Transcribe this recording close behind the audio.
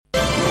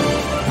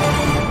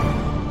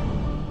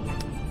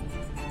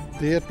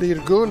Det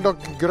blir guld och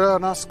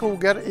gröna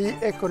skogar i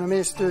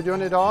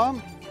Ekonomistudion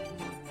idag.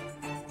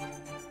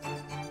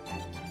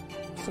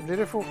 Så blir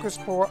det fokus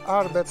på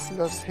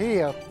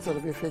arbetslöshet.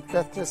 Vi fick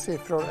bättre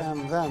siffror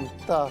än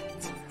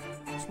väntat.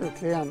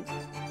 Slutligen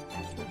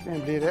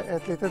blir det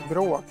ett litet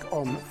bråk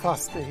om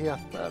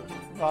fastigheter.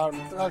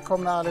 Varmt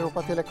välkomna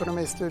allihopa till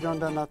Ekonomistudion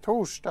denna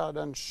torsdag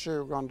den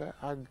 20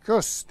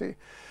 augusti.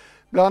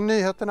 Bland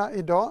nyheterna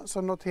idag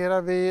så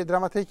noterar vi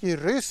dramatik i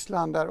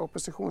Ryssland där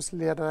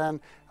oppositionsledaren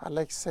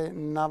Alexej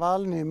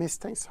Navalny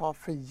misstänks ha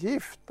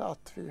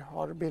förgiftat. Vi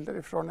har bilder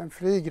ifrån en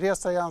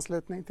flygresa i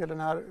anslutning till den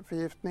här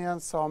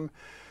förgiftningen som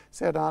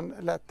sedan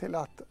lett till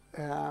att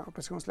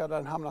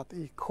oppositionsledaren hamnat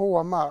i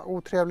koma.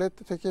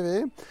 Otrevligt tycker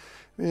vi.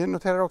 Vi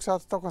noterar också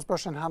att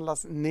Stockholmsbörsen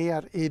handlas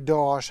ner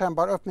idag.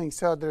 Kännbar öppning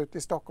söderut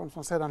i Stockholm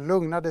som sedan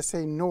lugnade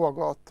sig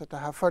något. Det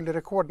här följer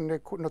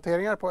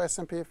rekordnoteringar på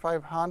S&P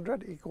 500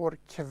 igår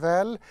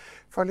kväll.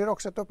 Följer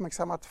också ett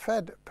uppmärksammat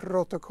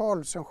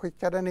Fed-protokoll som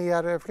skickade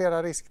ner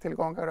flera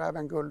risktillgångar och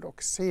även guld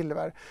och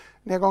silver.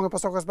 Nedgången på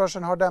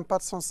Stockholmsbörsen har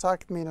dämpats som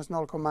sagt minus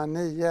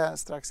 0,9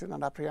 strax innan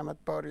det här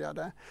programmet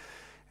började.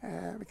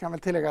 Vi kan väl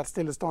tillägga att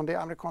stillestånd i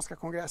amerikanska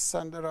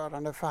kongressen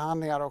rörande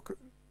förhandlingar och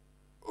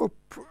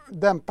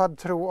dämpad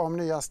tro om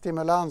nya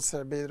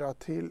stimulanser bidrar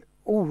till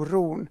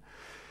oron.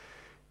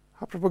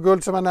 Apropå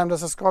guld som jag nämnde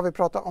så ska vi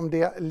prata om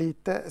det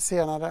lite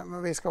senare.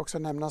 Men vi ska också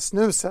nämna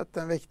snuset,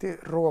 en viktig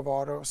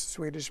råvara.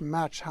 Swedish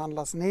Match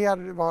handlas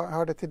ner.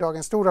 Hörde till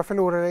dagens stora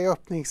förlorare i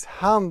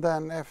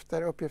öppningshandeln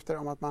efter uppgifter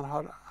om att man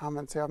har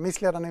använt sig av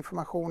missledande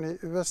information i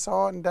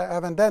USA.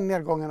 Även den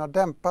nedgången har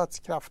dämpats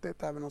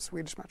kraftigt även om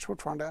Swedish Match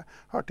fortfarande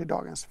hör till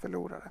dagens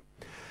förlorare.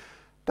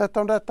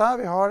 Detta om detta.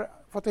 Vi har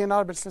fått in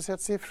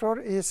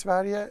arbetslöshetssiffror i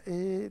Sverige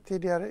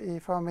tidigare i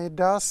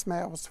förmiddags.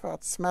 Med oss för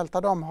att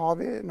smälta dem har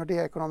vi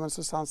Nordea-ekonomen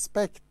Susanne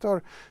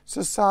Spektor.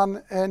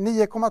 Susanne,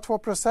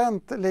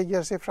 9,2%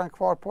 ligger siffran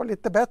kvar på.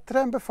 Lite bättre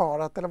än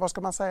befarat, eller vad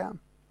ska man säga?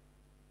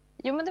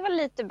 Jo, men det var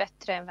lite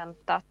bättre än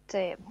väntat.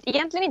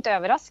 Egentligen inte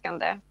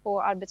överraskande.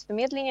 På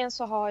Arbetsförmedlingen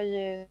så har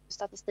ju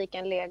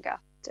statistiken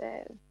legat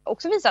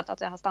också visat att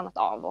det har stannat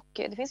av. Och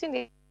det finns ju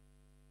en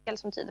del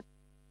som tyder på det.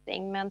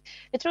 Men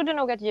vi trodde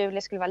nog att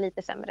juli skulle vara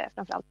lite sämre,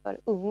 framförallt för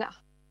unga.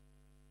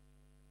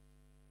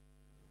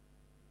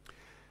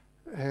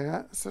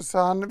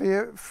 Susanne,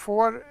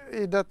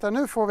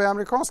 nu får vi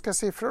amerikanska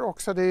siffror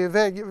också. Det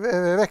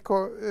är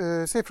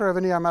veckosiffror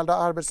över nyanmälda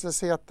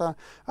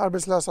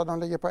arbetslösa. De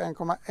ligger på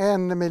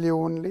 1,1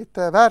 miljon.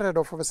 Lite värre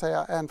då får vi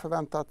säga än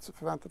förväntat.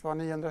 Förväntat var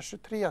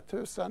 923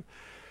 000.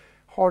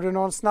 Har du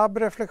någon snabb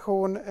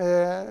reflektion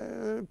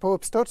på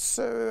uppstuds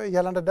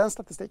gällande den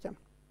statistiken?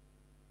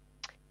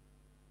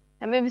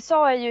 Ja, men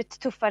USA är ju ett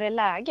tuffare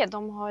läge.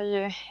 De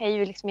är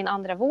ju liksom i en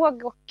andra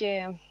våg och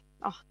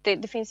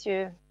det finns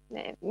ju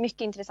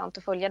mycket intressant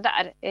att följa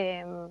där.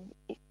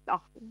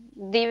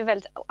 Det är ju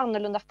väldigt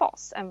annorlunda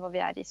fas än vad vi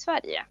är i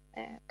Sverige,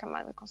 kan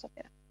man väl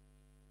konstatera.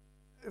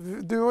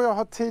 Du och jag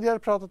har tidigare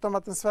pratat om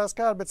att den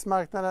svenska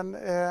arbetsmarknaden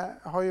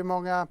har ju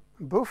många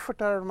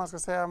buffertar, om man ska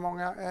säga,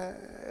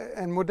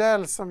 en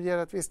modell som ger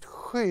ett visst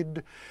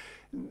skydd.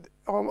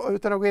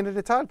 Utan att gå in i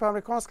detalj på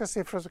amerikanska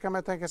siffror så kan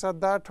man tänka sig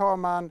att där tar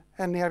man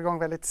en nedgång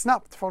väldigt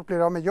snabbt. Folk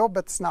blir av med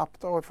jobbet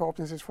snabbt och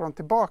förhoppningsvis får de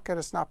tillbaka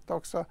det snabbt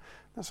också.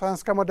 Den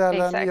svenska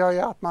modellen gör ju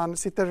att man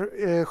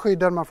sitter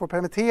skyddad, man får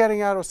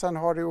permitteringar och sen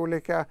har du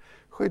olika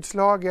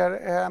skyddslager.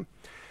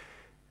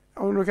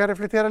 Om du kan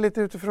reflektera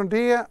lite utifrån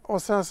det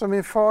och sen som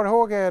min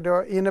farhåga är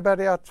då, innebär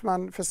det att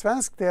man för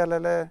svensk del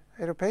eller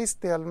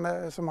europeisk del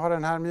som har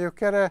den här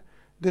mjukare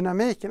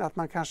dynamiken, att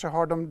man kanske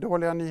har de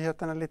dåliga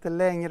nyheterna lite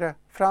längre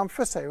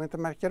framför sig och inte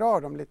märker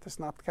av dem lite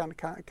snabbt.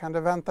 Kan det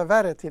vänta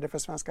värre tider för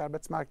svenska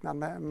arbetsmarknad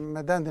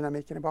med den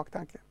dynamiken i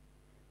baktanke?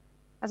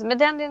 Alltså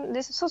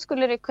så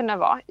skulle det kunna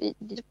vara.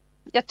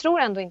 Jag tror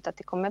ändå inte att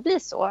det kommer bli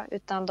så,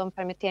 utan de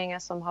permitteringar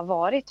som har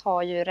varit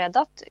har ju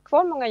räddat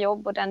kvar många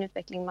jobb och den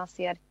utveckling man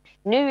ser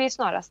nu är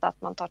snarast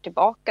att man tar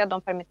tillbaka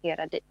de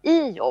permitterade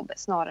i jobb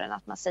snarare än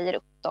att man säger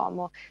upp dem.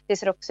 Och det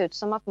ser också ut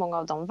som att många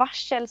av de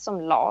varsel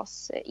som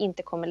las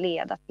inte kommer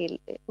leda till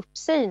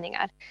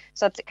uppsägningar.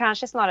 Så att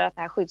kanske snarare att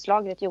det här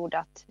skyddslagret gjorde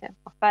att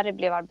färre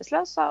blev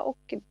arbetslösa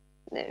och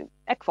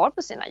är kvar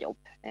på sina jobb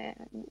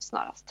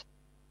snarast.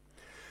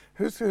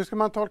 Hur ska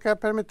man tolka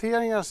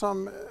permitteringar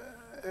som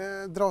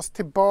dras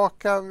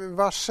tillbaka,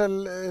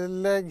 varsel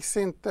läggs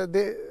inte?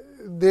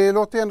 Det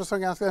låter ju ändå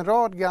som en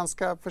rad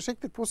ganska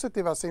försiktigt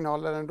positiva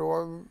signaler ändå.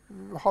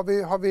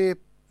 Har vi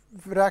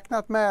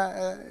räknat med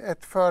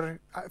ett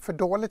för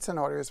dåligt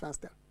scenario i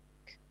svensk del?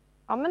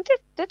 Ja, men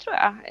det tror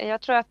jag.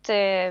 Jag tror att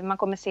man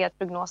kommer se att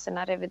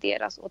prognoserna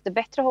revideras åt det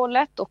bättre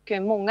hållet och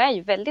många är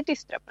ju väldigt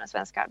dystra på den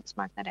svenska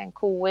arbetsmarknaden.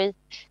 KI,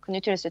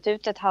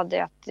 Konjunkturinstitutet,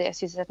 hade att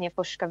sysselsättningen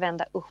först ska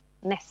vända upp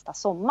nästa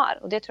sommar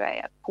och det tror jag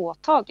är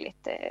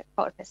påtagligt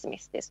för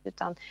pessimistiskt.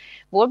 Utan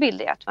vår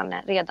bild är att man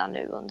redan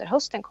nu under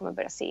hösten kommer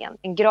börja se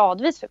en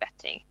gradvis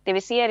förbättring. Det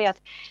vi ser är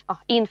att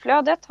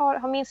inflödet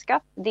har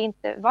minskat, det är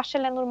inte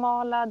varsel är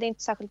normala, det är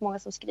inte särskilt många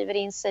som skriver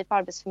in sig på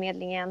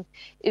Arbetsförmedlingen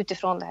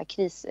utifrån det här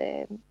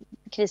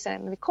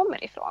krisen vi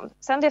kommer ifrån.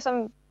 Sen det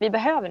som vi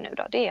behöver nu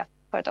då, det är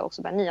att företag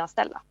också börjar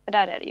nyanställa. För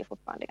där är det ju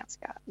fortfarande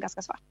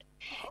ganska svart.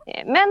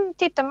 Men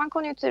tittar man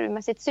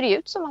konjunkturmässigt ser det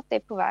ut som att det är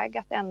på väg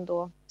att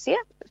ändå se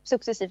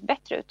successivt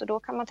bättre ut. Och då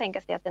kan man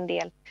tänka sig att en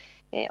del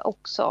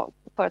också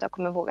företag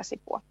kommer våga sig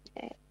på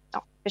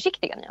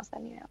försiktiga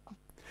nyanställningar i alla fall.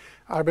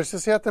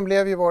 Arbetslösheten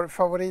blev ju vår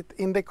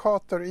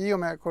favoritindikator i och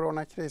med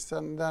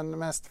coronakrisen. Den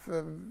mest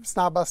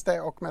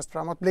snabbaste och mest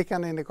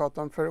framåtblickande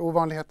indikatorn för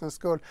ovanlighetens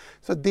skull.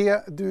 Så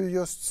det du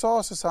just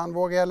sa, Susanne,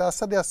 vågar jag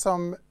läsa det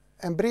som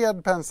en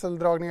bred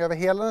penseldragning över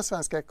hela den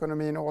svenska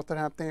ekonomin och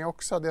återhämtning är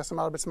också det som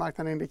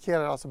arbetsmarknaden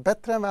indikerar. Alltså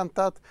bättre än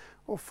väntat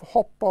och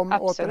hopp om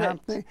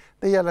återhämtning.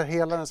 Det gäller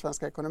hela den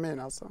svenska ekonomin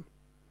alltså.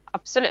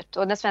 Absolut.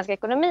 Och den svenska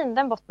ekonomin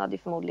den bottnade ju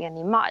förmodligen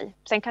i maj.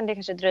 Sen kan det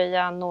kanske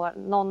dröja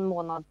någon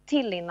månad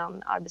till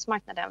innan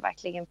arbetsmarknaden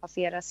verkligen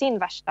passerar sin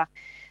värsta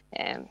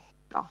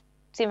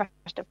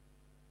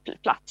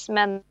plats.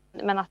 Men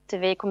att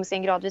vi kommer se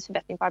en gradvis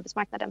förbättring på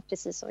arbetsmarknaden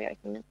precis som vi gör i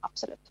ekonomin,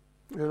 absolut.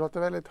 Det låter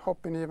väldigt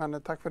hoppingivande.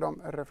 Tack för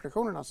de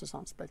reflektionerna,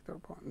 Susanne Spektor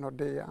på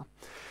Nordea.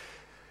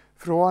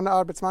 Från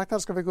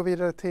arbetsmarknaden ska vi gå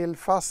vidare till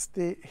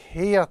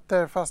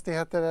fastigheter.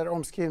 Fastigheter är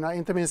omskrivna,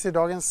 inte minst i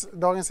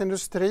Dagens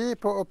Industri.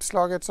 På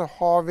uppslaget så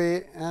har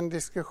vi en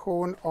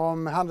diskussion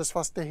om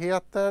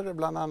handelsfastigheter.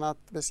 Bland annat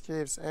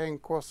beskrivs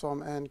NK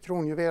som en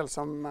kronjuvel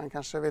som man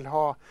kanske vill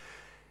ha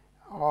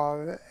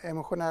av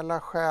emotionella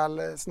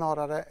skäl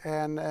snarare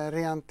än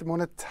rent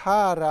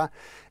monetära.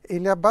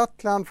 Ilja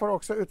Batljan får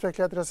också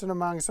utveckla ett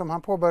resonemang som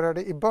han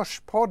påbörjade i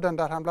Börspodden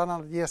där han bland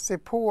annat ger sig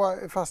på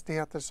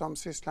fastigheter som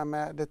sysslar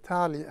med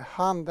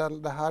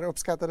detaljhandel. Det här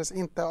uppskattades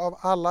inte av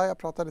alla. Jag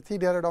pratade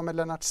tidigare idag med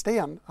Lennart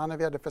Sten. Han är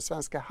vd för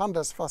Svenska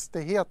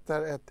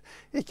Handelsfastigheter, ett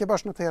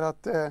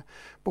icke-börsnoterat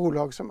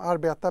bolag som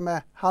arbetar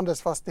med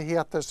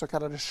handelsfastigheter, så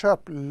kallade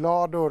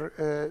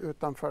köplador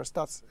utanför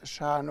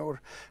stadskärnor.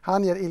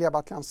 Han ger Ilja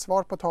Batljan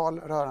svar på tal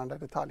rörande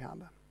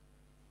detaljhandeln.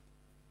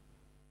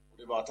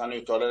 Det var att han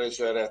uttalade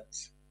sig rätt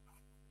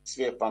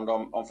svepande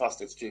om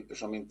fastighetstyper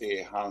som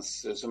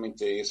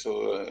inte är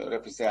så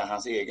representerar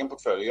hans egen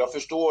portfölj. Jag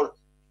förstår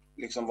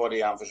liksom vad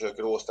det är han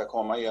försöker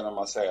åstadkomma genom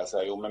att säga så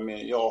här, jo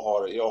men jag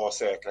har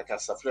säkra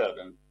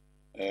kassaflöden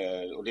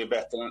och det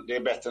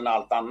är bättre än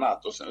allt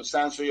annat. Och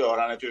sen så gör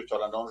han ett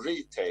uttalande om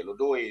retail och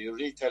då är ju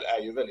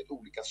retail väldigt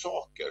olika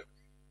saker.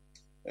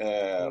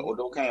 Och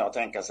då kan jag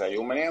tänka så här,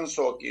 jo men en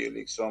sak är ju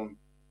liksom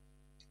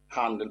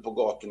handel på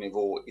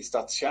gatunivå i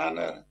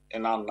stadskärnor.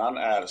 En annan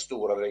är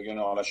stora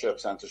regionala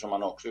köpcenter som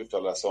man också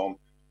uttalar sig om.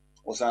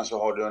 Och sen så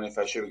har du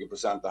ungefär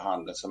 20% av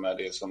handeln som är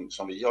det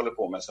som vi håller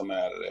på med, som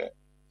är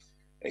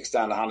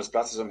externa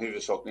handelsplatser som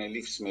huvudsakligen är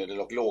livsmedel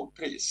och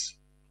lågpris.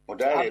 Och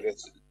där är det...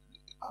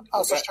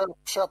 Alltså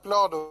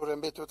köplador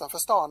en bit utanför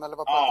stan eller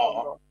vad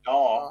pratar du om?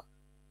 Ja.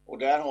 Och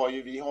där har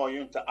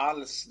vi inte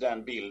alls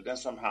den bilden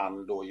som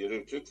han då ger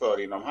uttryck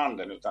för inom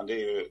handeln, utan det är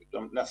ju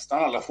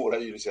nästan alla våra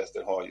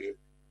hyresgäster har ju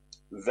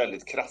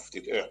väldigt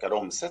kraftigt ökad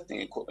omsättning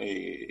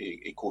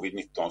i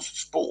covid-19s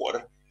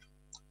spår.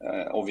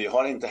 Och vi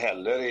har inte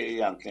heller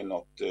egentligen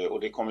något, och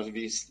det kommer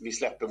vi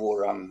släpper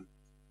våran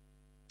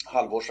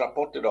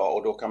halvårsrapport idag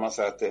och då kan man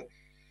säga att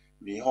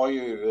vi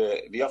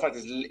har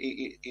faktiskt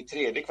i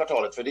tredje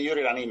kvartalet, för det är ju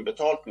redan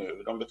inbetalt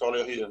nu, de betalar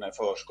ju hyrorna i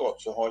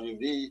förskott, så har ju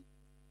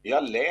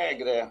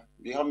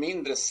vi har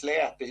mindre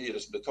släp i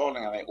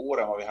hyresbetalningarna i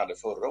år än vad vi hade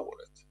förra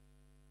året.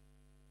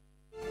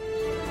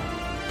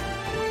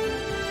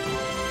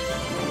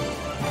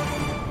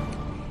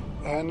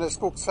 En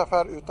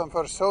skogsaffär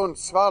utanför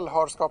Sundsvall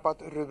har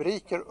skapat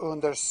rubriker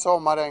under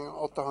sommaren.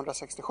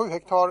 867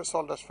 hektar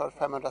såldes för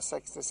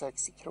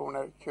 566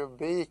 kronor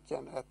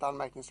kubiken. Ett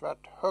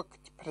anmärkningsvärt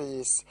högt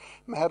pris.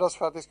 Med oss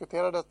för att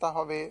diskutera detta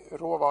har vi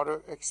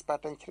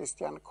råvaruexperten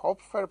Christian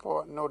Kopfer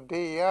på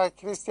Nordea.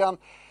 Christian,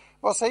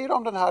 vad säger du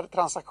om den här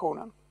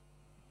transaktionen?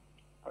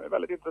 Det är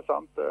väldigt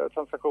intressant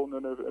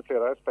transaktion ur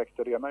flera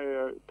aspekter. Det ena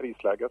är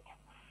prisläget.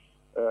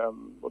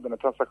 Och den här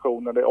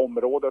transaktionen, det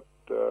området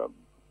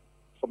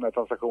som den här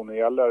transaktionen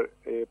gäller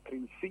är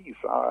precis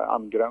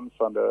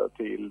angränsande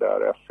till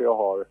där SCA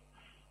har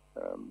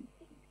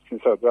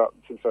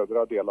sin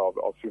södra del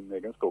av sin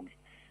egen skog.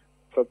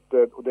 Så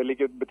att, och det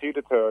ligger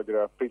betydligt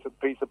högre,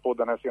 priset på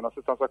den här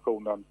senaste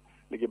transaktionen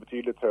ligger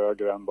betydligt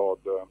högre än vad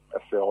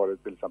SCA har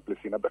till exempel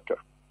i sina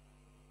böcker.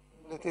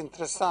 Lite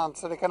intressant,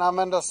 så det kan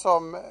användas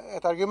som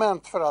ett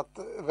argument för att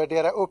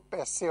värdera upp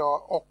SCA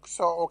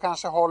också och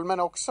kanske Holmen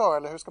också,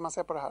 eller hur ska man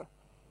se på det här?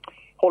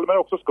 Holmen är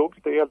också skog,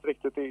 det är helt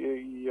riktigt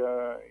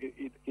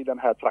i den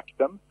här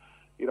trakten,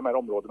 i de här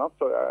områdena.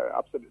 Så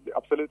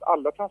absolut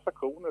alla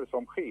transaktioner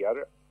som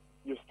sker,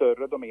 ju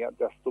större de är,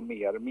 desto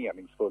mer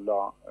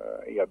meningsfulla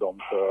är de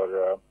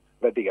för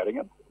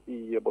värderingen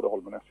i både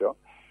Holmen och SCA.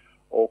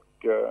 Och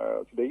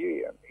så det är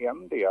ju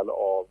en del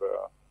av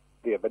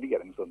det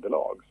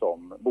värderingsunderlag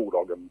som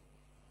bolagen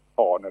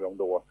har när de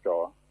då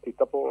ska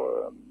titta på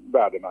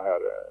värdena här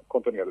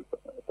kontinuerligt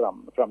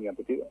framgent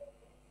i tiden.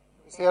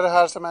 Vi ser det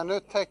här som ännu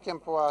ett tecken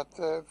på att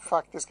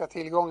faktiska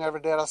tillgångar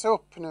värderas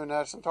upp nu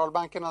när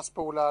centralbankerna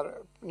spolar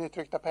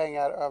nytryckta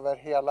pengar över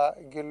hela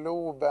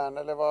globen.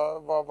 Eller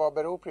vad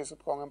beror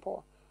prisuppgången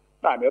på?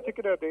 Nej, men jag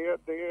tycker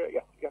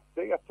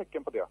det är ett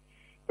tecken på det.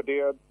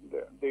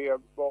 För det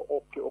var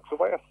och också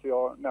vad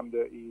SCA nämnde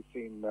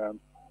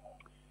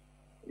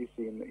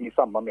i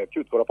samband med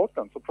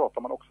Q2-rapporten, så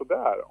pratar man också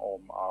där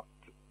om att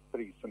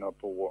priserna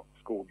på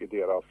skog i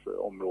deras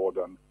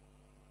områden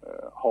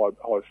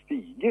har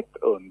stigit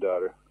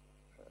under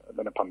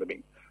den här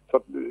pandemin.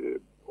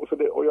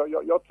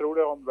 Jag tror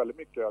det har väldigt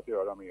mycket att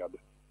göra med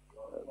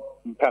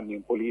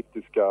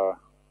penningpolitiska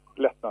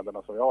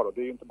lättnaderna som vi har. Och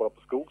det är ju inte bara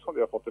på skog som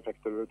det har fått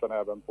effekter utan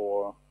även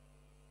på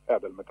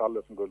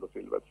ädelmetaller som guld och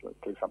silver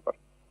till exempel.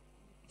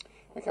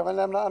 Vi kan väl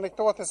nämna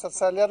anekdotiskt att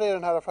säljare i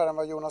den här affären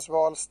var Jonas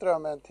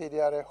Wahlström, en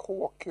tidigare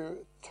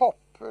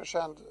HQ-topp,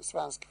 känd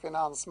svensk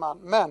finansman.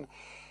 Men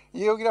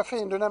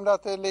geografin, du nämnde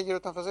att det ligger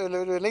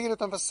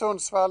utanför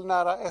Sundsvall,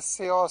 nära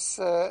SCAs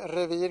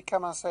revir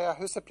kan man säga.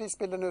 Hur ser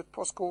prisbilden ut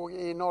på skog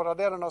i norra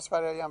delen av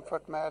Sverige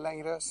jämfört med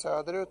längre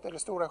söderut? Är det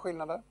stora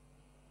skillnader?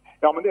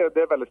 Ja, men det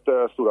är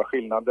väldigt stora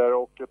skillnader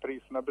och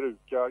priserna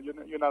brukar,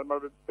 ju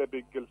närmare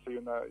bebyggelse,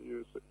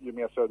 ju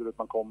mer söderut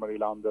man kommer i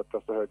landet,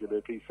 desto högre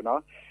blir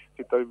priserna.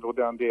 Tittar vi på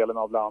den delen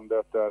av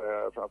landet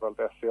där framförallt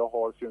SCA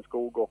har sin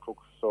skog och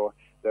också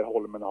där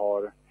Holmen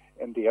har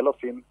en del av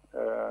sin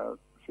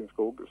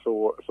skog,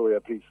 så är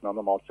priserna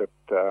normalt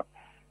sett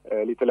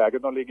lite lägre.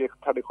 De ligger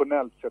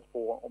traditionellt sett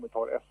på, om vi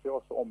tar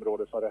SCAs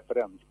område som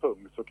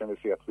referenspunkt, så kan vi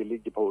se att vi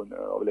ligger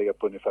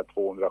på ungefär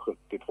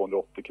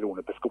 270-280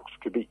 kronor per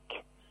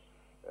skogskubik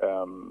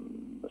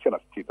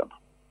senaste tiden.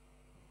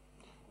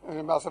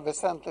 Alltså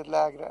väsentligt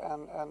lägre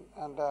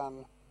än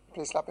den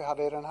prislapp vi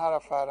hade i den här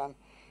affären.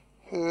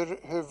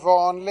 Hur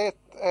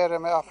vanligt är det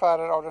med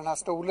affärer av den här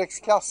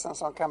storleksklassen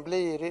som kan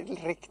bli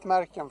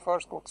riktmärken för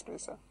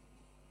skogspriser?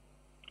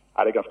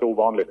 Ja, det är ganska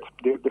ovanligt.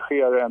 Det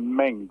sker en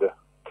mängd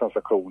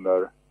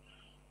transaktioner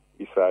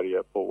i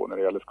Sverige när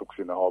det gäller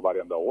skogsinnehav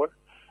varenda år.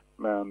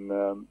 Men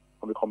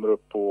om vi kommer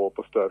upp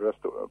på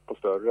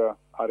större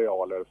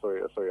arealer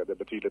så är det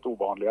betydligt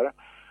ovanligare.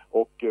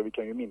 Och vi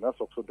kan ju minnas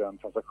också den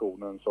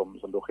transaktionen som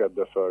då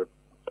skedde för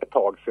ett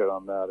tag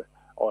sedan när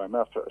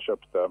AMF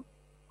köpte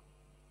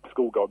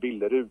skog av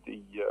Billerud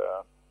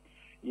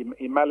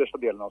i mellersta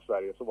delen av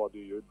Sverige, så var det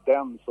ju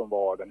den som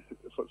var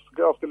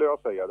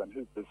den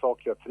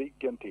huvudsakliga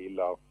triggern till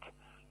att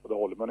både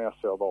Holmen och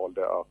SCA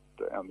valde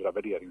att ändra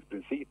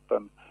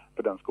värderingsprincipen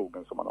för den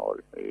skogen som man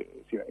har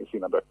i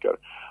sina böcker.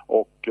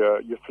 Och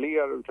ju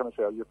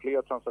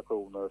fler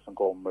transaktioner som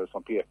kommer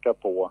som pekar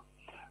på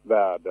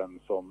värden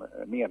som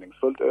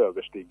meningsfullt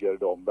överstiger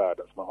de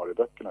värden som man har i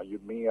böckerna, ju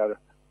mer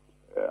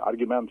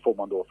argument får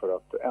man då för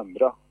att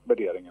ändra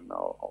värderingen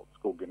av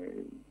skogen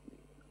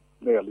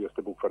när det gäller just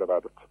det bokförda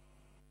värdet.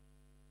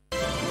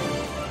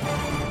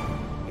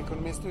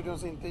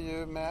 Ekonomistudions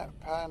intervju med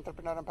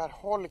entreprenören Per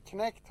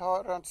Holknekt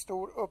har rönt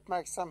stor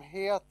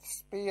uppmärksamhet.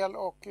 Spel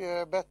och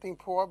betting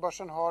på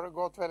börsen har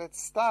gått väldigt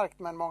starkt,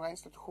 men många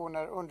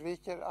institutioner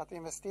undviker att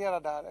investera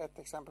där. Ett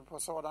exempel på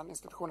sådan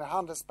institutioner är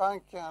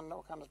Handelsbanken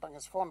och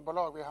Handelsbankens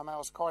fondbolag. Vi har med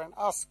oss Karin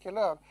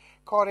Askelöv.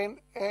 Karin,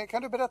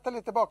 kan du berätta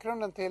lite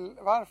bakgrunden till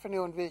varför ni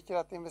undviker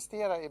att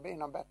investera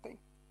inom betting?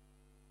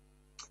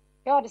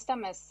 Ja, det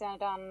stämmer.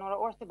 Sedan några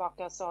år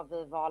tillbaka så har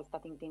vi valt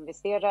att inte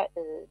investera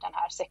i den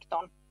här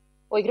sektorn.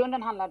 Och i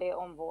grunden handlar det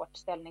om vårt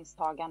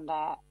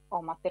ställningstagande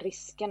om att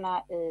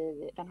riskerna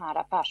i den här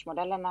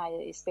affärsmodellerna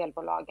i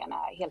spelbolagen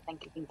är helt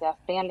enkelt inte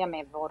förenliga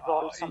med vår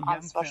roll som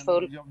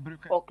ansvarsfull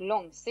och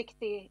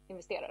långsiktig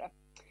investerare.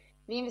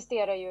 Vi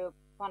investerar ju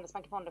på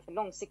Handelsbanken fonder för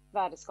långsiktigt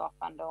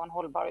värdeskapande och en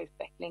hållbar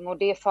utveckling, och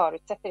det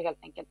förutsätter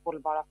helt enkelt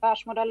hållbara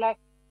affärsmodeller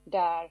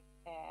där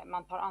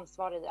man tar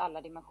ansvar i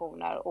alla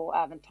dimensioner och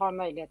även tar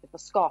möjligheter för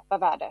att skapa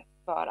värde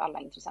för alla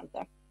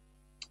intressenter.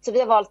 Så vi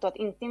har valt att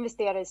inte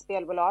investera i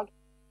spelbolag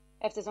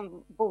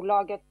eftersom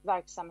bolagens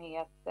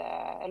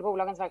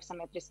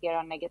verksamhet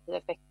riskerar negativa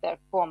effekter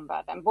på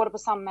omvärlden, både på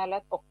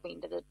samhället och på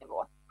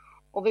individnivå.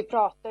 Och vi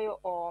pratar ju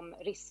om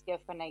risker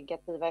för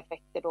negativa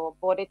effekter då,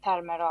 både i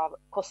termer av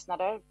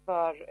kostnader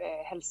för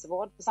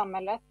hälsovård för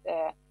samhället,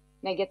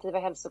 negativa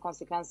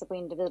hälsokonsekvenser på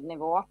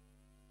individnivå,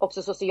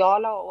 också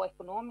sociala och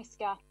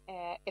ekonomiska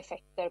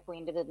effekter på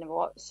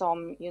individnivå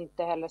som ju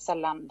inte heller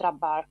sällan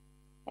drabbar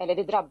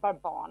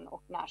barn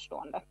och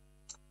närstående.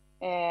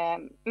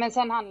 Men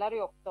sen handlar det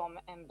ju också om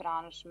en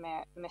bransch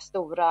med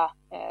stora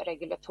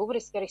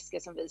regulatoriska risker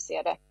som vi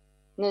ser det.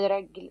 Nya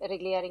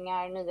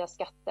regleringar, nya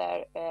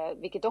skatter,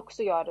 vilket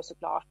också gör det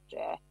såklart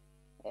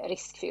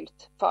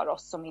riskfyllt för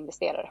oss som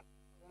investerare.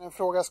 En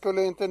fråga,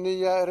 skulle inte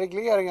nya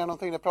regleringar,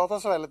 någonting det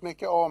pratas så väldigt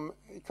mycket om,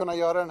 kunna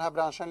göra den här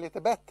branschen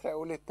lite bättre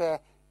och lite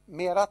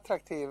mer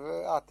attraktiv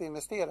att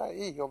investera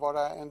i och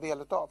vara en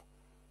del utav?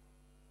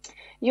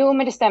 Jo,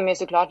 men det stämmer ju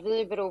såklart.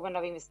 Vi är beroende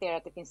av investerare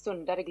att det finns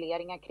sunda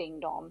regleringar kring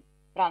de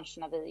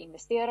branscherna vi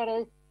investerar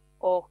i.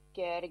 Och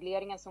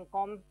regleringen som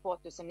kom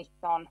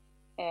 2019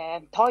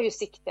 tar ju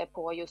sikte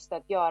på just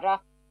att göra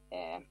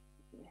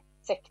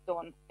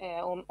sektorn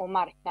och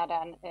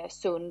marknaden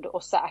sund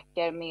och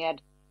säker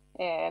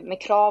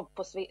med krav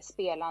på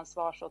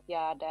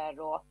spelansvarsåtgärder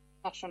och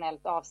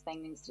nationellt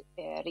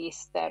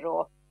avstängningsregister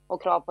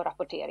och krav på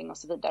rapportering och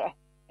så vidare.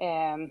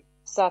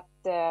 Så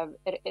att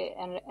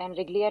en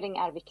reglering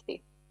är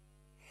viktig.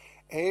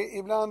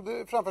 Ibland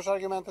framförs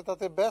argumentet att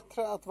det är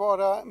bättre att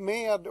vara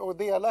med och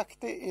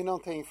delaktig i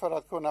någonting för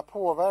att kunna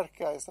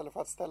påverka istället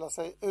för att ställa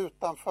sig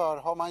utanför.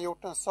 Har man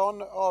gjort en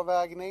sån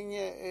avvägning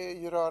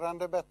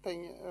rörande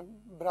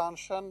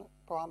bettingbranschen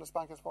på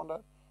Handelsbankens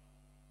fonder?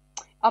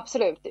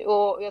 Absolut,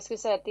 och jag skulle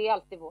säga att det är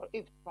alltid vår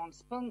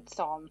utgångspunkt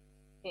som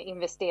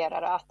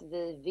investerare att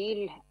vi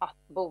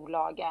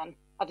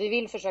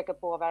vill försöka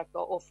påverka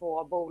och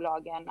få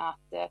bolagen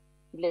att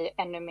bli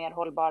ännu mer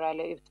hållbara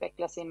eller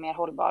utvecklas i en mer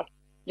hållbar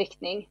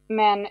riktning.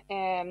 Men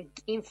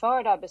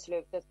inför det här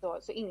beslutet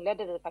så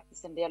inledde vi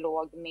faktiskt en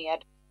dialog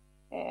med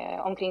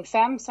omkring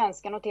 5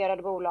 svenska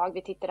noterade bolag.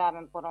 Vi tittade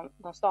även på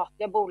de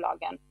statliga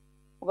bolagen.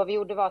 Och vad vi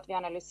gjorde var att vi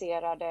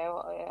analyserade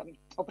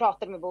och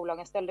pratade med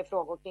bolagen, ställde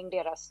frågor kring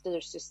deras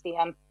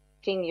styrsystem,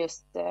 kring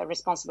just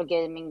responsible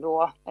gaming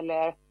då,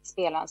 eller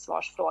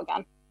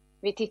spelansvarsfrågan.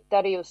 Vi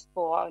tittade just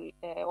på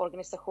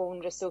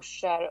organisation,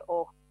 resurser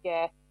och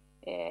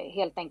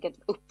helt enkelt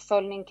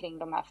uppföljning kring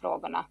de här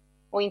frågorna.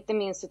 Och inte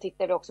minst så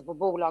tittade vi också på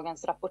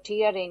bolagens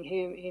rapportering,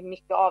 hur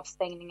mycket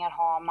avstängningar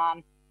har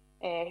man,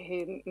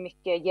 hur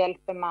mycket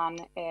hjälper man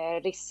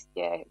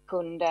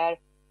riskkunder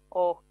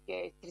och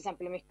till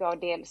exempel hur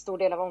mycket stor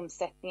del av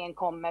omsättningen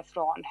kommer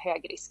från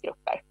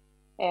högriskgrupper.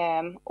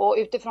 Och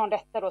utifrån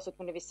detta då så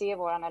kunde vi se i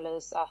vår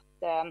analys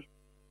att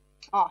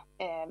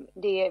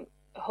det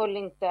höll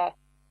inte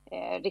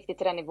riktigt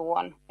till den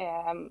nivån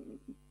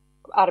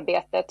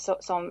arbetet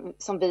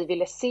som vi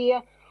ville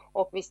se,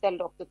 och vi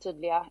ställde också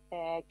tydliga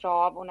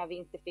krav, och när vi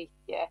inte fick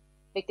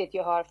riktigt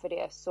gehör för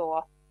det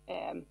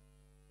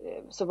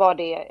så var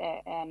det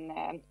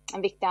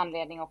en viktig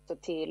anledning också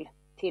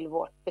till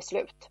vårt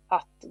beslut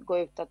att gå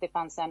ut, att det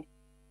fanns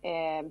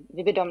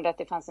vi bedömde att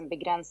det fanns en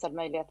begränsad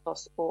möjlighet för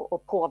oss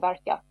att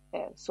påverka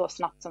så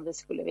snabbt som vi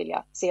skulle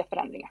vilja se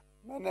förändringar.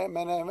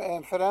 Men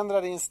en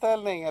förändrad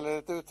inställning eller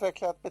ett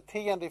utvecklat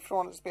beteende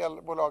från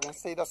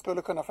spelbolagens sida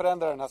skulle kunna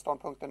förändra den här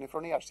ståndpunkten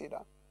ifrån er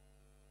sida?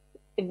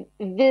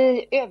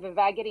 Vi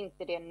överväger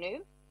inte det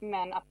nu,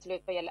 men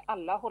absolut vad gäller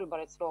alla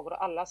hållbarhetsfrågor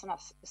och alla sådana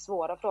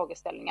svåra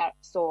frågeställningar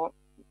så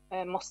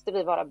måste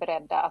vi vara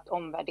beredda att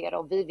omvärdera,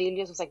 och vi vill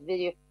ju som sagt, vi är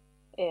ju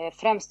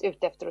främst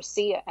ute efter att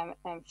se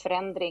en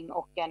förändring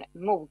och en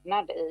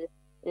mognad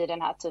i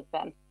den här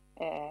typen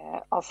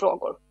av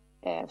frågor.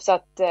 Så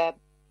att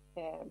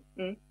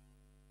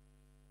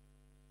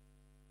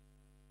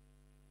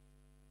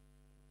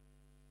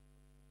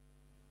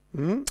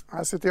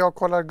Här sitter jag och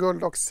kollar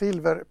guld- och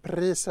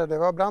silverpriser. Det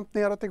var brant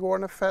neråt igår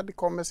när Fed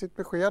kom med sitt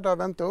besked. Det har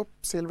vänt upp.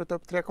 Silvret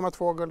upp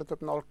 3,2, guldet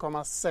upp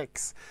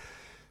 0,6.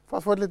 För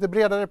att få ett lite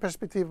bredare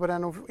perspektiv på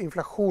den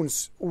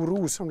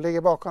inflationsoro som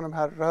ligger bakom de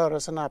här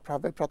rörelserna har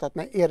vi pratat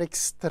med Erik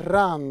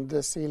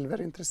Strand,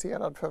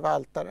 silverintresserad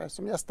förvaltare,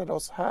 som gästade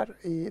oss här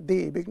i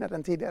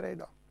DI-byggnaden tidigare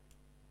idag.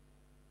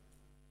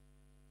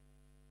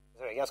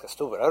 Det är ganska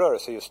stora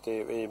rörelser just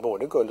i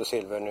både guld och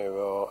silver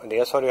nu, och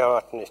dels har det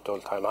varit nytt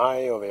all time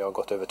high och vi har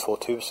gått över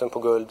 2000 på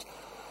guld,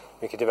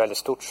 vilket är väldigt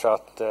stort. Så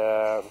att,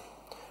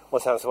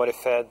 och sen så var det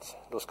Fed,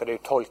 då ska det ju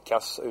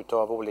tolkas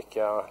utav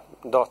olika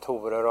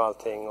datorer och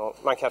allting, och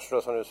man kanske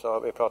då, som du sa,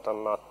 vi pratar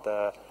om att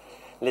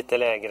lite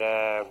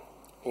lägre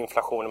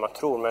inflation än man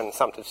tror, men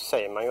samtidigt så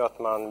säger man ju att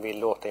man vill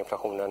låta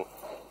inflationen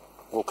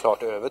gå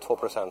klart över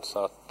 2%, så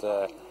att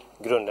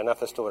grunderna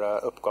för stora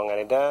uppgångar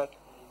är där.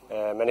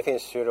 Men det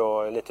finns ju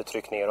då lite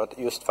tryck neråt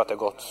just för att det har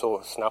gått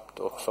så snabbt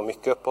och så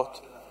mycket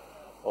uppåt.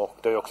 Och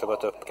det har ju också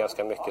gått upp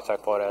ganska mycket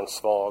tack vare en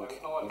svag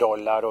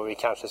dollar, och vi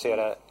kanske ser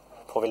det,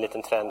 får vi en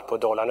liten trend på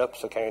dollarn upp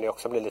så kan ju det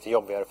också bli lite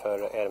jobbigare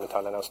för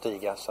ädelmetallerna att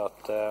stiga. Så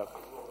att,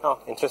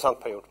 intressant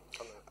period.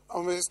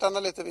 Om vi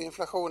stannar lite vid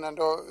inflationen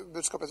då,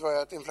 budskapet var ju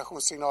att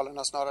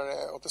inflationssignalerna snarare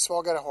är åt det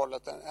svagare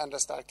hållet än det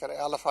starkare, i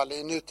alla fall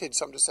i nutid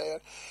som du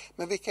säger.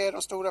 Men vilka är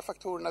de stora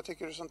faktorerna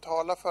tycker du som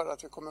talar för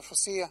att vi kommer få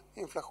se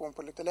inflation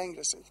på lite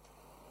längre sikt?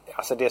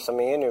 Alltså det som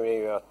är nu är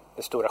ju att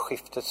det stora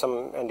skiftet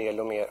som en del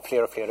och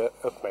fler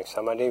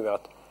uppmärksammar, det är ju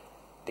att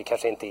det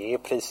kanske inte är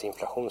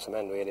prisinflation som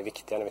ändå är det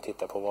viktiga när vi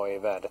tittar på vad är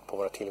värdet på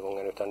våra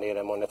tillgångar, utan det är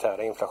den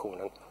monetära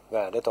inflationen,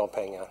 värdet av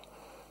pengar.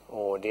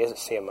 Och det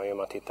ser man ju om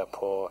man tittar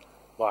på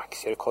vad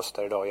aktier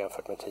kostar idag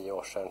jämfört med 10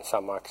 år sedan.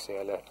 Samma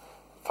aktie eller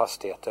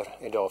fastigheter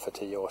idag för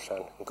 10 år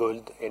sedan.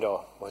 Guld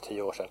idag och för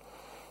 10 år sedan.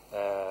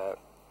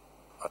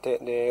 Att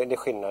det är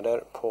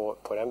skillnader på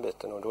den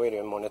biten, och då är det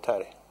en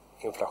monetär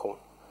inflation.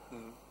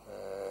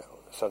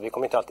 Så vi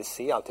kommer inte alltid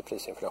se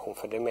prisinflation,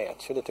 för det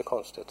mäts ju lite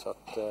konstigt. Så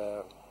att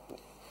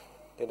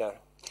det är där.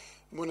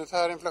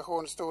 Monetär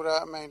inflation,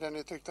 stora mängder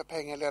nytryckta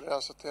pengar leder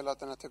alltså till att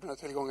den här typen av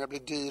tillgångar blir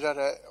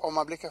dyrare. Om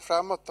man blickar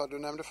framåt då, du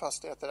nämnde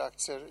fastigheter,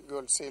 aktier,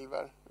 guld,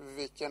 silver.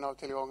 Vilken av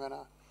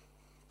tillgångarna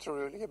tror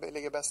du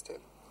ligger bäst till?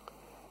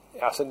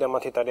 Alltså när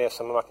man tittar det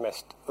som har varit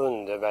mest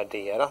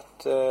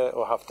undervärderat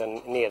och haft en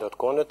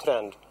nedåtgående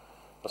trend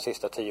de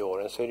sista 10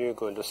 åren, så är det ju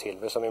guld och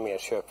silver som är mer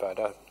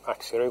köpvärda.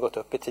 Aktier har ju gått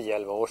upp i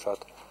 10-11 år så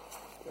att,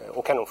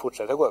 och kan nog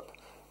fortsätta gå upp.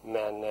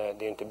 Men det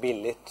är ju inte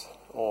billigt,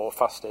 och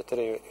fastigheter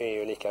är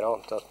ju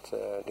likadant, att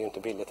det är ju inte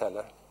billigt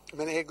heller.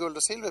 Men är guld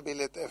och silver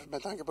billigt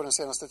med tanke på den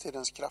senaste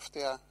tidens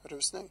kraftiga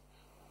rusning?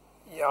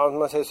 Ja,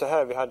 man säger så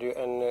här, vi hade ju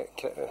en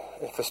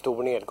för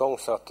stor nedgång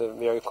så att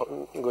vi har ju,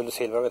 guld och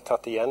silver har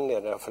tagit igen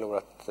det har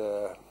förlorat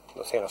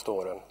de senaste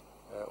åren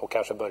och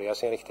kanske börjar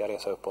sin riktiga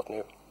resa uppåt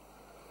nu.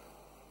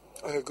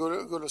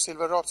 Guld och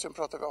silverratien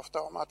pratar vi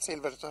ofta om, att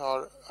silvret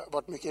har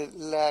varit mycket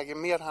lägre,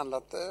 mer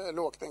handlat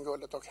lågt än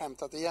guldet och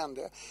hämtat igen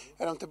det.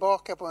 Är de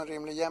tillbaka på en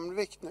rimlig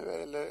jämvikt nu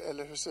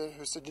eller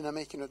hur ser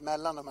dynamiken ut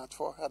mellan de här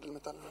två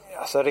ädelmetallerna?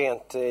 Alltså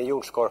rent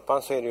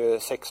jordskorpan så är det ju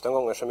 16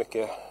 gånger så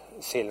mycket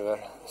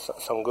silver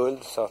som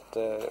guld, så att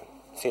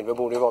silver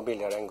borde ju vara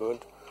billigare än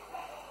guld.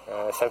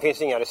 Sen finns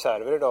det inga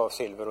reserver idag av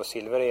silver, och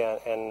silver är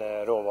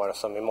en råvara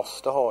som vi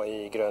måste ha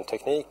i grön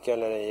teknik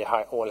eller i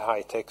all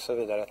high tech och så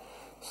vidare.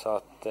 Så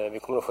att vi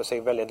kommer att få se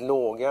väldigt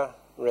låga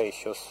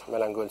ratios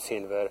mellan guld och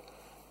silver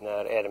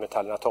när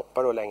ädelmetallerna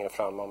toppar då längre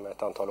fram om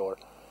ett antal år.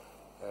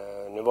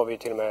 Nu var vi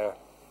till och med,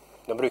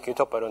 de brukar ju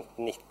toppa runt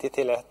 90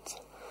 till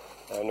 1.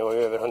 Nu är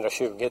vi över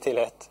 120 till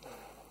 1.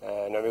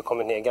 Nu har vi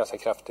kommit ner ganska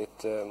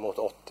kraftigt mot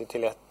 80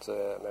 till 1.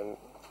 Men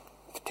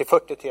till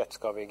 40 till 1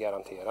 ska vi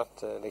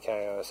garanterat, det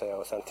kan jag säga.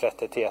 Och sen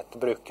 30 till 1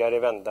 brukar det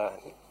vända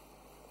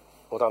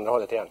åt andra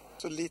hållet igen.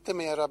 Så lite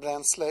mera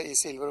bränsle i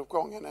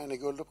silveruppgången än i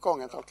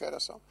gulduppgången, tolkar jag det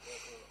som.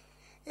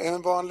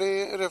 En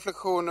vanlig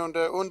reflektion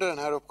under den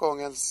här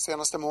uppgången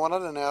senaste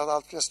månaden är att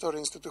allt fler större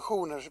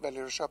institutioner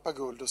väljer att köpa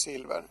guld och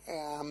silver.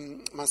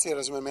 Man ser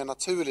det som en mer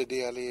naturlig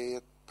del i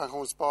ett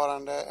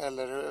pensionssparande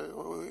eller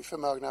i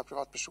förmögna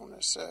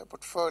privatpersoners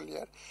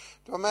portföljer.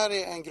 Du har med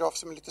dig en graf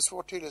som är lite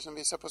svårtydlig som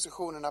visar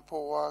positionerna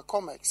på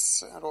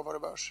COMEX, en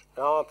råvarubörs.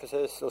 Ja,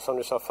 precis. Och som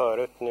du sa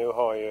förut, nu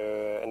har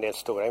ju en del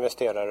stora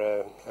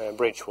investerare,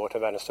 Bridgewater,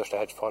 världens största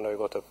hedgefond, har ju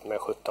gått upp med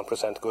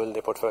 17% guld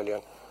i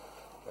portföljen.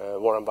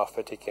 Warren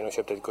Buffett gick in och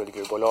köpte ett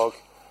guldgruvbolag.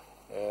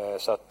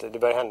 Så att det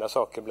börjar hända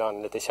saker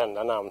bland lite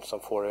kända namn som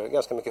får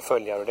ganska mycket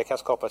följare, och det kan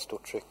skapa ett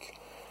stort tryck.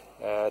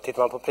 Tittar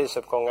man på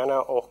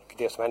prisuppgångarna och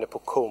det som händer på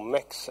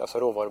COMEX, alltså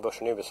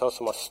råvarubörsen i USA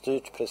som har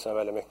styrt priserna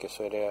väldigt mycket,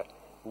 så är det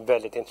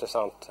väldigt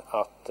intressant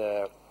att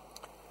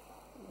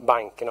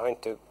bankerna har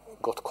inte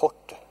gått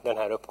kort den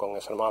här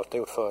uppgången som de alltid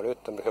gjort förut.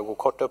 De brukar gå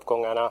kort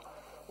uppgångarna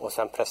och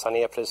sen pressa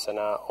ner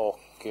priserna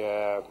och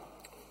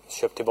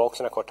köpa tillbaka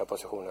sina korta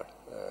positioner.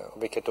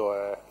 Vilket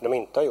då de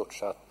inte har gjort.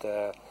 Så att,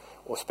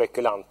 och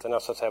spekulanterna,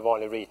 så att säga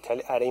vanlig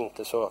retail, är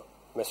inte så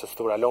med så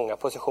stora långa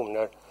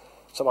positioner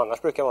som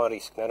annars brukar vara en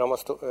risk. När de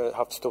har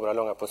haft stora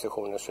långa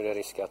positioner så är det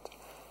risk att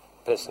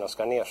priserna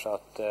ska ner. Så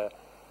att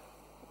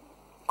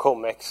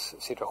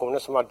COMEX-situationen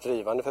som var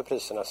drivande för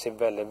priserna ser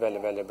väldigt,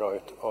 väldigt, väldigt bra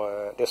ut.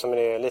 Och det som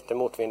är lite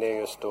motvind är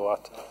just då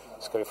att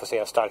ska vi få se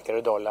en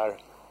starkare dollar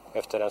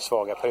efter den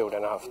svaga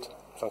perioden har haft,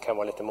 som kan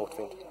vara lite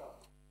motvind.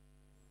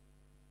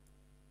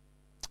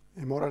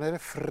 Imorgon är det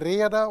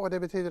fredag och det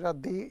betyder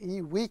att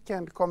DI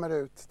Weekend kommer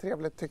ut.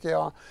 Trevligt tycker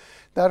jag.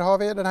 Där har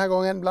vi den här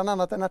gången bland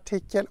annat en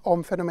artikel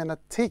om fenomenet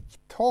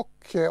TikTok,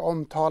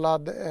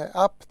 omtalad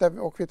app.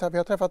 Och vi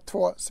har träffat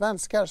två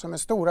svenskar som är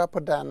stora på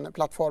den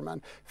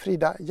plattformen.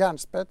 Frida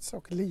Järnspets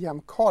och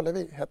Liam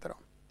Karlevi heter de.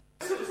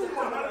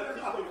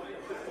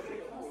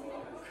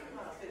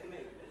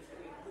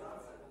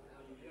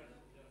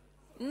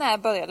 När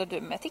började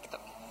du med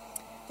TikTok?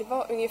 Det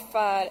var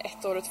ungefär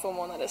 1 år och 2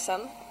 månader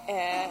sedan.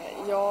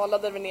 Jag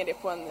laddade ner det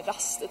på en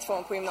rast i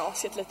 2:an på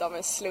gymnasiet, lite av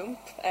en slump.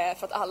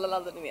 För att alla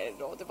laddade ner det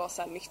då. Det var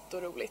så här nytt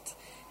och roligt.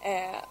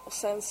 Och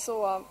sen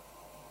så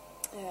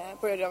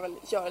började jag väl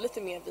göra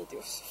lite mer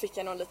videos. Fick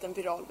jag någon liten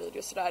viral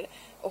video sådär.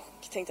 Och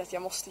tänkte att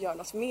jag måste göra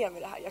något mer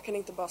med det här. Jag kan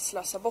inte bara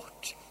slösa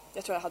bort.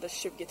 Jag tror jag hade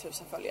 20 000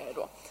 följare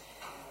då.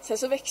 Sen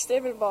så växte det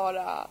väl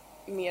bara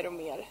mer och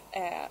mer.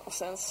 Och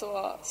sen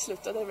så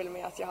slutade det väl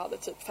med att jag hade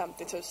typ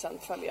 50 000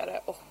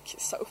 följare och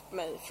sa upp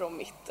mig från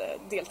mitt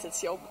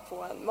deltidsjobb på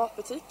en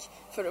matbutik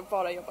för att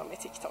bara jobba med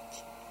TikTok.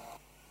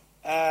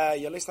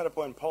 Jag lyssnade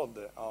på en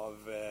podd av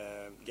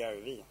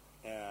Gary Vee,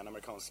 en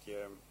amerikansk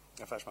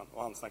affärsman,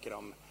 och han snackade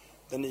om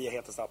den nya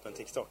hetaste appen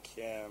TikTok.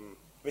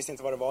 Visste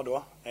inte vad det var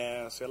då,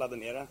 så jag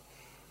laddade ner det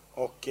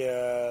och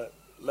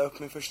la upp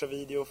min första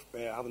video.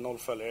 Jag hade 0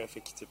 följare,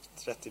 fick typ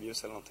 30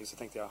 views eller någonting, så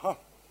tänkte jag,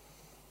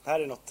 det här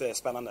är något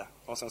spännande.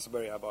 Och sen så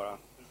började jag bara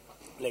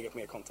lägga upp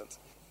mer content.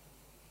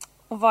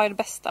 Och vad är det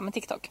bästa med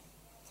TikTok?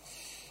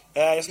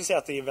 Jag skulle säga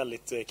att det är en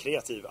väldigt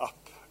kreativ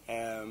app.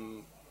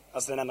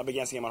 Alltså den enda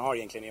begränsningen man har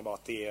egentligen är bara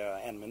att det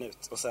är 1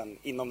 minut. Och sen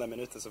inom den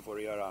minuten så får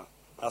du göra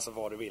alltså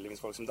vad du vill. Det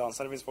finns folk som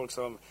dansar, det finns folk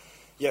som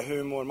gör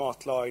humor,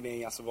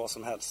 matlagning, alltså vad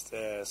som helst.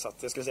 Så att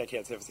jag skulle säga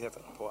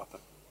kreativiteten på appen.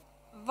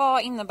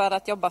 Vad innebär det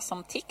att jobba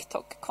som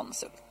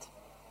TikTok-konsult?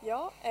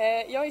 Ja,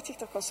 jag är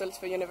TikTok-konsult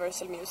för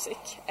Universal Music.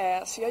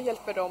 Så jag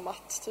hjälper dem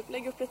att typ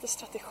lägga upp lite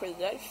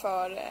strategier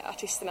för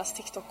artisternas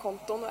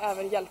TikTok-konton och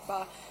även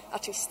hjälpa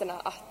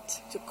artisterna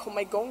att typ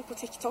komma igång på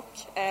TikTok.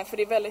 För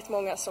det är väldigt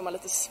många som har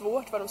lite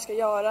svårt vad de ska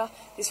göra.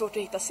 Det är svårt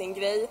att hitta sin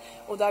grej,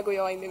 och där går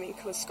jag in med min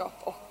kunskap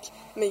och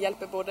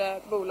hjälper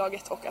både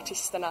bolaget och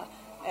artisterna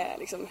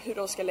liksom hur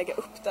de ska lägga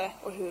upp det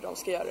och hur de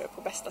ska göra det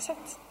på bästa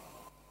sätt.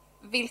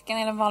 Vilken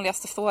är den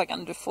vanligaste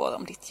frågan du får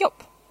om ditt jobb?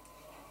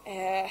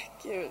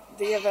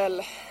 Det är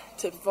väl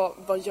typ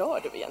vad gör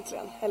du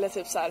egentligen? Eller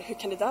typ så här, hur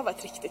kan det där vara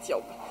ett riktigt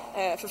jobb?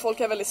 För folk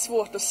har väldigt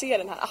svårt att se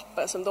den här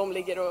appen som de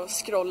ligger och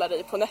scrollar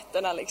i på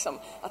nätterna liksom,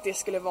 att det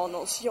skulle vara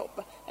någons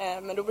jobb.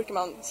 Men då brukar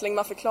man, så länge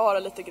man förklarar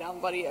lite grann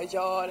vad det är jag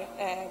gör,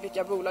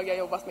 vilka bolag jag har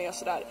jobbat med och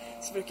sådär,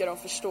 så brukar de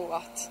förstå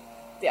att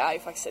det är ju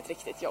faktiskt ett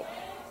riktigt jobb.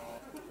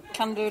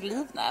 Kan du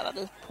livnära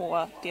dig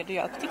på det du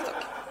gör på TikTok?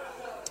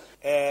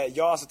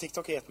 Ja, alltså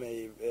TikTok har gett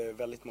mig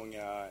väldigt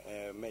många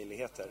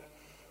möjligheter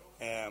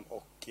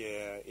och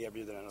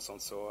erbjudanden och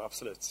sånt, så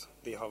absolut.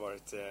 Det har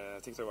varit,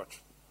 TikTok har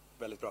varit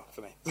väldigt bra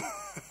för mig.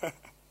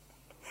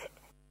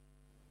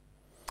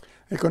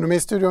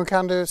 Ekonomistudion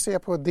kan du se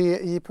på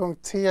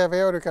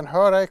di.tv och du kan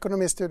höra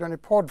Ekonomistudion i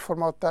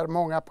poddformat där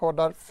många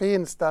poddar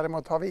finns.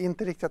 Däremot har vi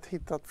inte riktigt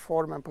hittat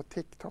formen på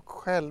TikTok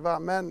själva,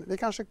 men vi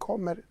kanske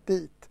kommer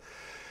dit.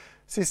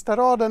 Sista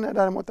raden är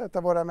däremot ett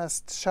av våra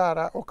mest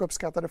kära och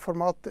uppskattade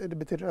format. Det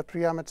betyder att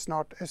programmet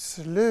snart är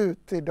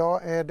slut.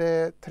 Idag är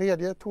det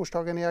 3:e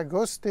torsdagen i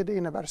augusti. Det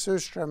innebär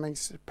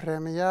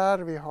surströmmingspremiär.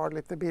 Vi har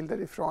lite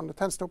bilder ifrån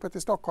Tennstopet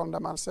i Stockholm där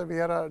man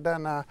serverar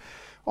denna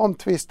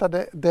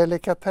omtvistade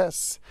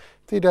delikatess.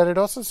 Tidigare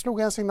idag så slog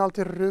jag en signal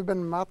till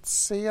Ruben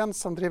Matsén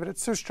som driver ett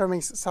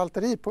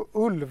surströmmingssalteri på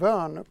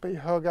Ulvön uppe i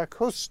Höga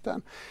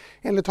Kusten.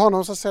 Enligt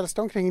honom så säljs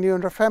det omkring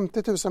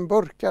 950 000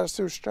 burkar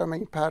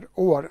surströmming per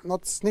år.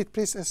 Något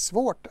snittpris är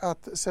svårt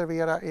att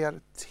servera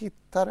er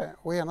tittare.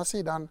 Å ena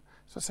sidan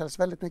så säljs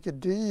väldigt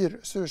mycket dyr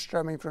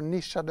surströmming från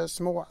nischade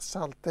små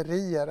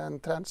salterier, en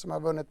trend som har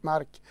vunnit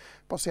mark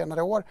på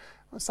senare år.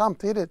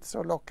 Samtidigt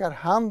så lockar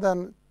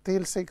handeln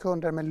till sig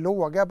kunder med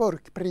låga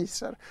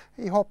burkpriser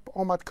i hopp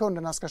om att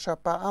kunderna ska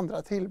köpa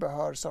andra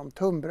tillbehör som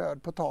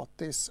tunnbröd,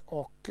 potatis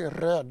och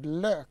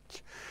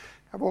rödlök.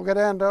 Jag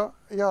vågade ändå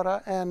göra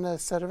en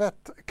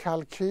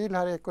servettkalkyl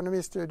här i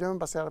Ekonomistudion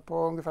baserad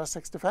på ungefär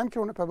 65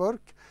 kronor per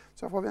burk.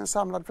 Så får vi en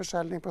samlad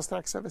försäljning på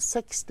strax över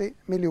 60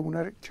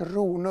 miljoner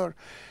kronor.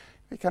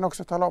 Vi kan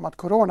också tala om att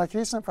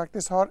coronakrisen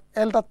faktiskt har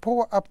eldat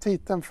på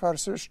aptiten för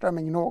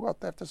surströmming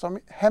något eftersom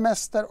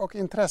hemester och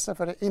intresse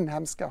för det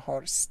inhemska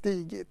har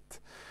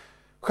stigit.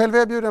 Själv är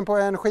jag bjuden på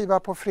en skiva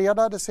på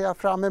fredag, det ser jag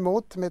fram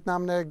emot. Mitt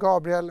namn är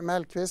Gabriel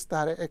Mellqvist, det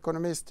här är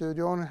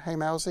Ekonomistudion. Häng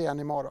med oss igen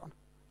imorgon.